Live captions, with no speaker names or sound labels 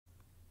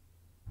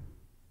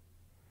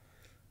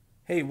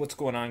Hey, what's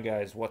going on,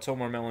 guys?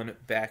 Watomarmelon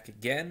back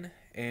again,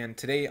 and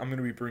today I'm going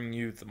to be bringing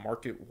you the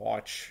market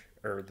watch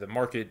or the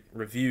market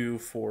review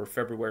for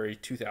February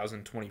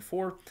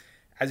 2024.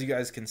 As you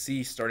guys can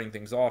see, starting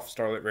things off,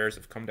 Starlight Rares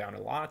have come down a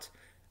lot.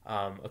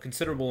 A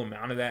considerable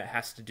amount of that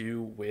has to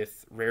do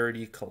with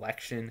rarity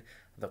collection.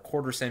 The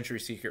quarter century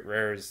secret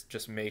rares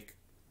just make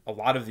a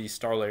lot of these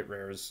Starlight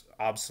Rares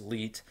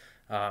obsolete.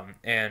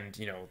 And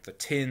the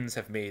tins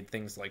have made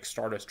things like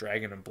Stardust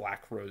Dragon and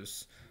Black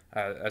Rose,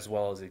 as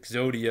well as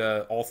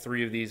Exodia. All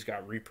three of these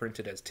got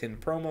reprinted as tin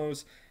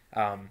promos,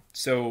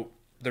 so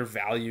their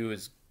value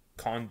has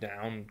gone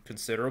down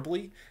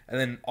considerably. And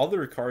then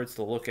other cards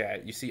to look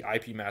at, you see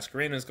IP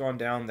Masquerade has gone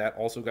down. That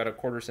also got a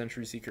quarter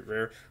century secret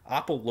rare.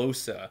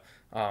 Apollosa,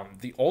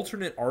 the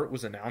alternate art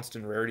was announced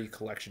in Rarity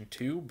Collection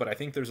 2, but I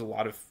think there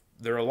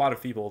are a lot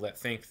of people that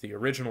think the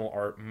original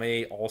art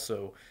may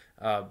also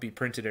be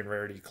printed in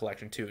Rarity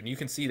Collection 2. And you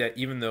can see that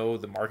even though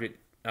the market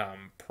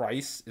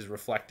price is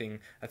reflecting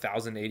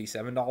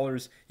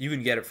 $1,087, you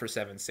can get it for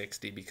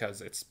 $760 because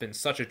it's been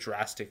such a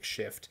drastic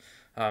shift.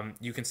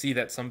 You can see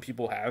that some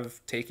people have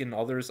taken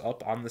others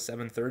up on the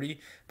 730,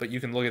 but you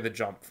can look at the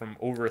jump from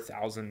over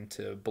 1,000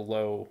 to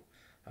below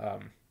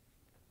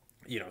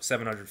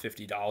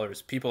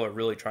 $750. People are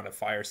really trying to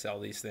fire sell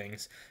these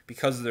things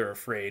because they're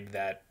afraid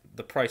that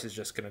the price is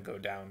just going to go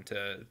down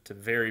to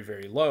very,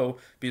 very low,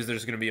 because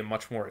there's going to be a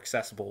much more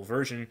accessible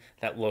version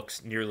that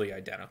looks nearly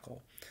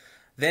identical.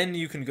 Then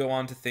you can go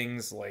on to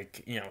things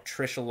like,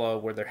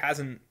 Trishula, where there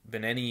hasn't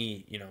been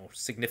any,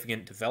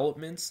 significant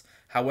developments.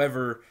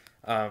 However,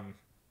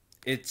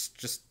 it's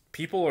just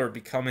people are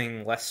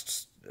becoming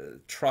less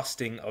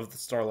trusting of the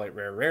Starlight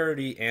Rare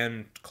rarity,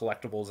 and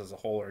collectibles as a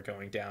whole are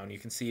going down. You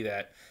can see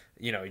that,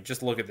 you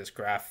just look at this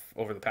graph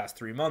over the past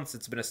 3 months,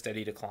 it's been a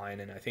steady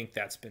decline, and I think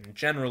that's been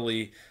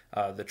generally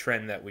the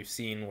trend that we've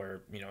seen,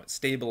 where, it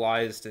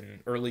stabilized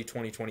in early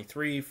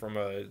 2023 from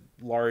a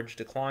large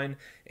decline,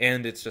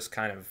 and it's just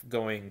kind of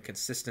going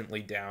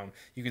consistently down.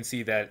 You can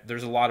see that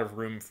there's a lot of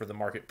room for the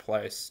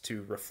marketplace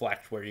to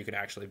reflect where you can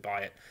actually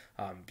buy it,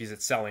 because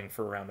it's selling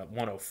for around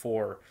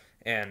 104,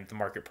 and the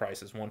market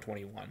price is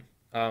 121.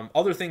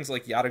 Other things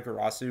like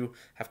Yatagarasu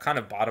have kind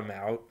of bottomed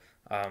out.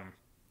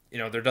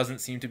 There doesn't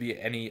seem to be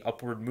any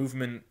upward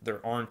movement.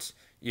 There aren't,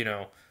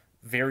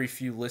 very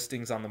few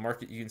listings on the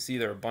market. You can see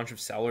there are a bunch of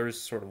sellers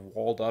sort of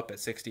walled up at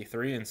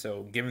 63. And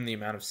so given the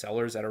amount of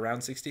sellers at around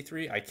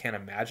 63, I can't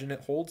imagine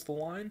it holds the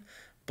line.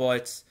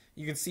 But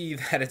you can see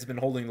that it's been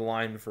holding the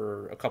line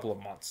for a couple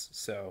of months.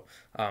 So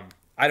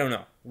I don't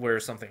know where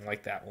something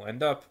like that will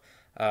end up.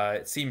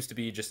 It seems to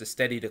be just a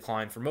steady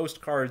decline for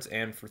most cards,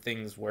 and for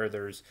things where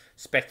there's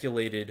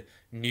speculated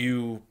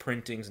new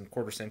printings and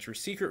quarter century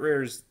secret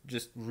rares,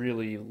 just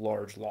really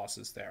large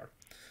losses there.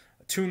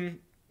 Toon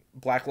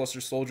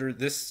Blackluster Soldier,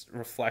 this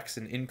reflects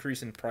an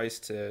increase in price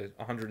to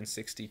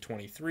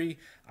 160.23.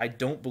 I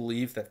don't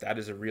believe that that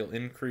is a real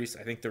increase.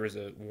 I think there was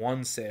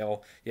one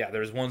sale. Yeah,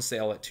 there was one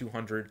sale at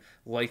 200,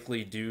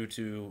 likely due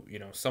to,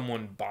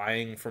 someone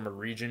buying from a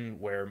region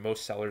where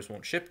most sellers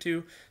won't ship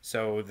to,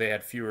 so they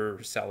had fewer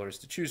sellers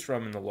to choose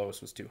from, and the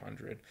lowest was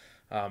 200.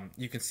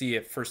 You can see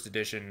at first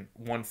edition,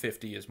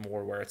 150 is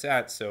more where it's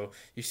at, so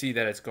you see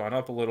that it's gone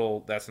up a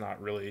little. That's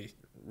not really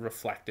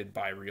reflected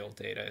by real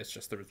data. It's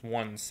just there's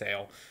one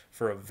sale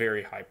for a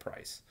very high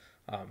price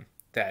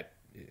that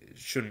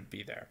shouldn't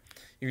be there.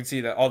 You can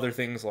see that other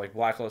things like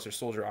Blackluster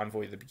Soldier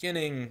Envoy at the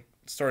beginning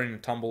starting to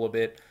tumble a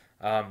bit.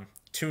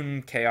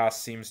 Toon Chaos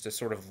seems to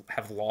sort of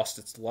have lost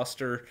its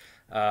luster.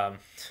 Other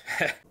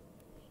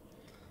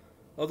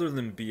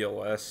than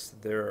BOS,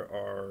 there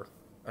are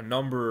a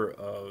number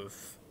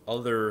of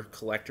other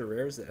collector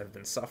rares that have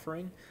been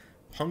suffering.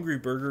 Hungry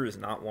Burger is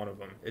not one of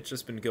them. It's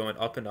just been going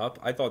up and up.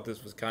 I thought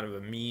this was kind of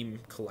a meme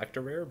collector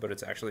rare, but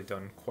it's actually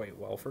done quite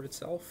well for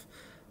itself.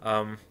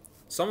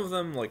 Some of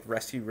them, like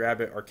Rescue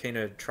Rabbit,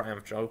 Arcana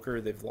Triumph Joker,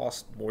 they've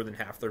lost more than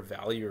half their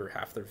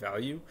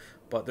value,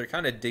 but they're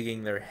kind of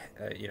digging their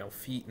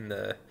feet in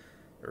the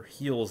or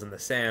heels in the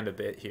sand a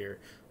bit here,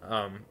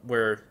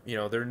 where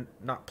they're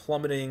not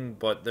plummeting,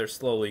 but they're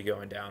slowly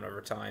going down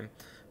over time.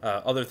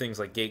 Other things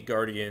like Gate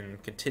Guardian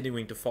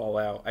continuing to fall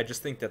out. I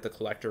just think that the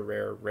collector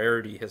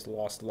rarity has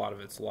lost a lot of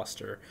its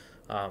luster.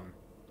 I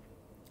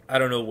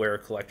don't know where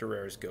collector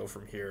rares go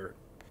from here.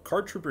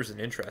 Card Trooper's an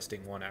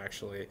interesting one,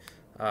 actually.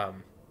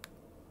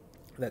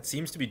 That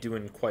seems to be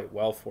doing quite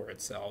well for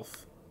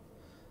itself.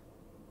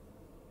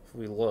 If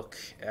we look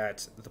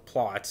at the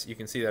plot, you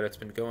can see that it's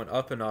been going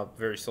up and up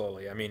very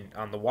slowly. I mean,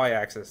 on the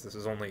y-axis, this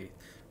is only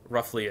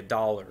roughly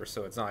 $1,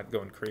 so it's not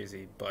going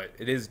crazy, but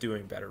it is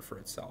doing better for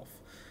itself.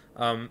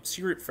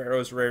 Secret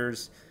Pharaoh's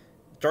rares,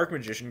 Dark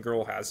Magician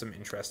Girl has some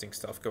interesting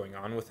stuff going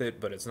on with it,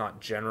 but it's not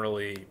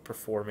generally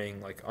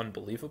performing like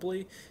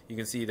unbelievably. You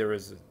can see there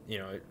was,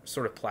 it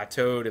sort of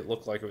plateaued. It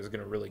looked like it was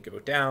going to really go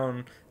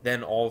down.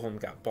 Then all of them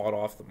got bought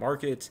off the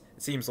market.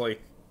 It seems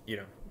like,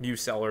 new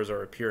sellers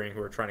are appearing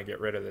who are trying to get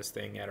rid of this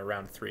thing at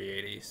around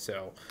 380.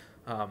 So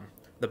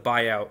the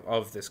buyout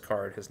of this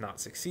card has not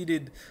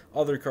succeeded.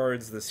 Other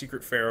cards, the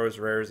Secret Pharaoh's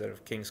rares out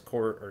of King's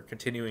Court, are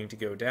continuing to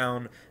go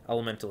down.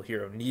 Elemental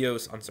Hero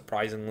Neos,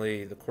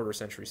 unsurprisingly, the quarter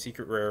century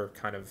secret rare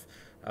kind of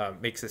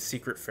makes the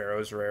Secret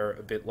Pharaoh's rare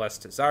a bit less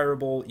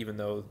desirable, even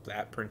though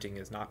that printing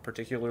is not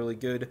particularly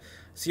good.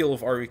 Seal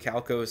of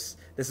Arucalcos,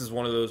 this is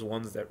one of those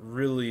ones that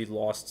really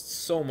lost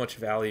so much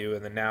value,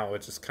 and then now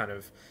it just kind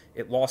of,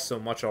 it lost so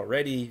much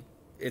already,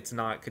 it's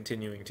not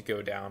continuing to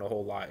go down a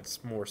whole lot.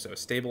 It's more so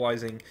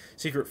stabilizing.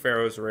 Secret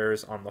Pharaoh's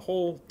rares on the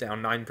whole,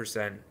 down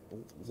 9%,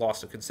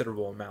 lost a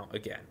considerable amount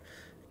again.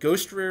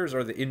 Ghost rares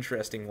are the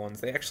interesting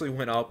ones. They actually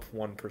went up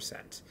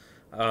 1%.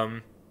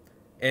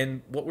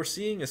 And what we're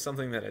seeing is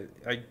something that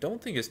I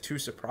don't think is too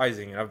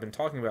surprising, and I've been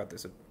talking about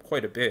this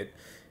quite a bit.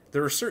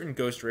 There are certain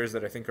ghost rares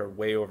that I think are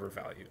way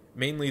overvalued.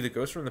 Mainly the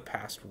Ghost from the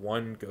Past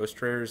 1 ghost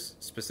rares,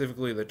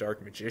 specifically the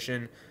Dark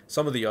Magician.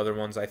 Some of the other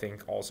ones I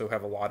think also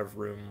have a lot of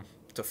room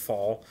to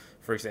fall.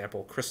 For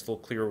example, Crystal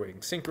Clearwing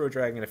Synchro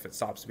Dragon, if it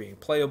stops being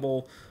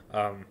playable.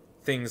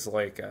 Things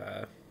like,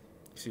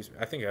 excuse me,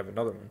 I think I have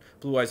another one.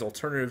 Blue Eyes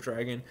Alternative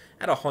Dragon.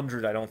 At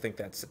 100, I don't think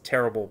that's a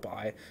terrible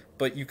buy.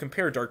 But you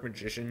compare Dark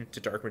Magician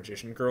to Dark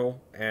Magician Girl,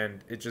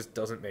 and it just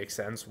doesn't make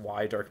sense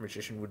why Dark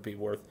Magician would be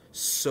worth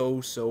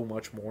so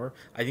much more.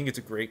 I think it's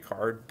a great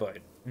card, but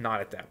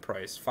not at that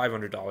price.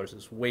 $500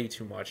 is way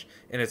too much,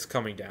 and it's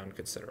coming down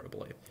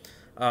considerably.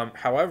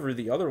 However,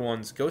 the other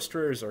ones, Ghost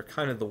Rares, are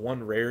kind of the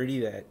one rarity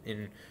that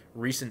in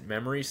recent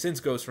memory, since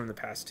Ghost from the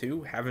Past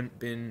 2, haven't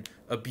been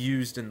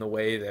abused in the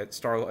way that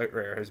Starlight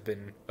Rare has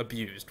been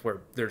abused,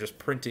 where they're just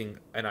printing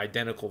an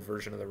identical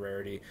version of the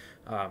rarity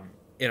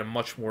in a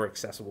much more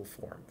accessible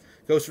form.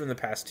 Ghost from the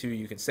Past 2,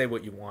 you can say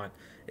what you want.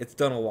 It's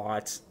done a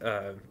lot.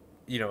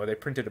 You know, they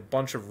printed a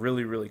bunch of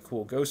really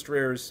cool Ghost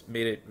Rares,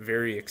 made it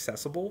very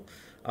accessible,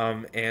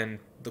 and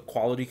the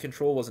quality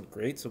control wasn't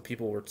great, so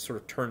people were sort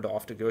of turned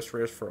off to Ghost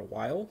Rares for a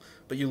while.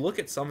 But you look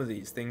at some of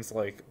these things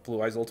like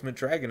Blue Eyes Ultimate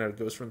Dragon out of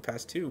Ghost from the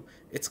Past 2,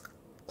 it's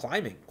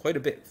climbing quite a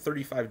bit,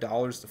 $35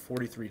 to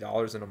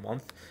 $43 in a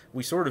month.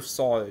 We sort of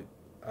saw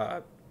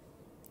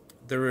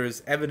there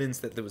is evidence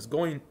that that was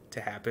going to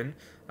happen,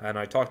 and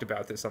I talked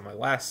about this on my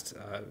last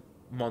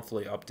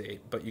monthly update,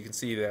 but you can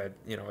see that,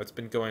 you know, it's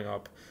been going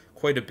up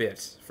quite a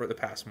bit for the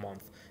past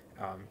month.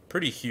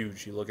 Pretty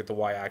huge. You look at the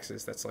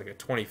y-axis, that's like a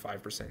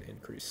 25%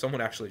 increase.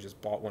 Someone actually just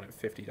bought one at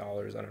 $50.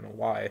 I don't know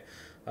why,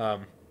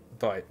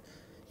 but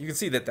you can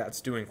see that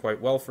that's doing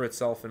quite well for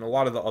itself, and a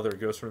lot of the other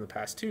Ghosts from the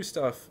Past 2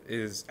 stuff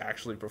is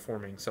actually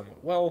performing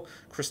somewhat well.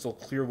 Crystal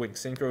Clearwing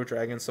Synchro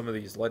Dragon, some of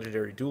these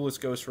legendary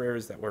duelist ghost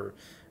rares that were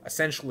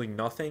essentially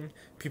nothing,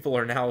 people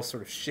are now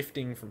sort of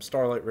shifting from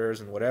Starlight Rares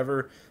and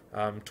whatever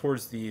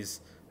towards these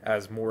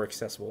as more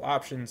accessible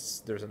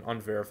options. There's an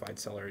unverified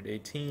seller at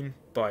 18,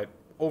 but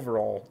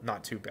overall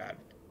not too bad.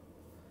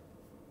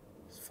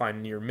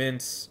 Find near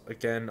mints,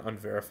 again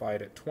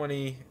unverified at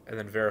 20, and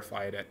then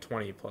verified at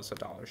 20 plus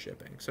 $1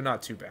 shipping, so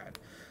not too bad.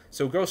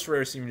 So Ghost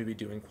Rares seem to be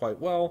doing quite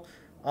well.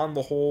 On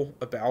the whole,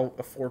 about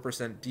a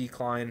 4%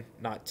 decline,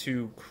 not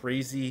too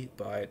crazy,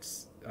 but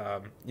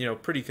you know,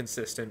 pretty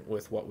consistent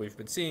with what we've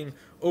been seeing.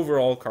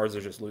 Overall, cards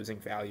are just losing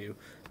value,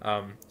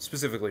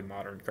 specifically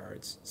modern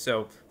cards.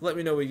 So let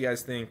me know what you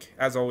guys think.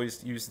 As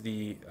always, use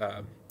the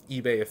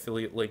eBay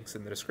affiliate links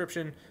in the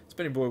description. It's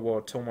been your boy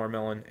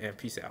Watomarmelon, and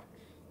peace out.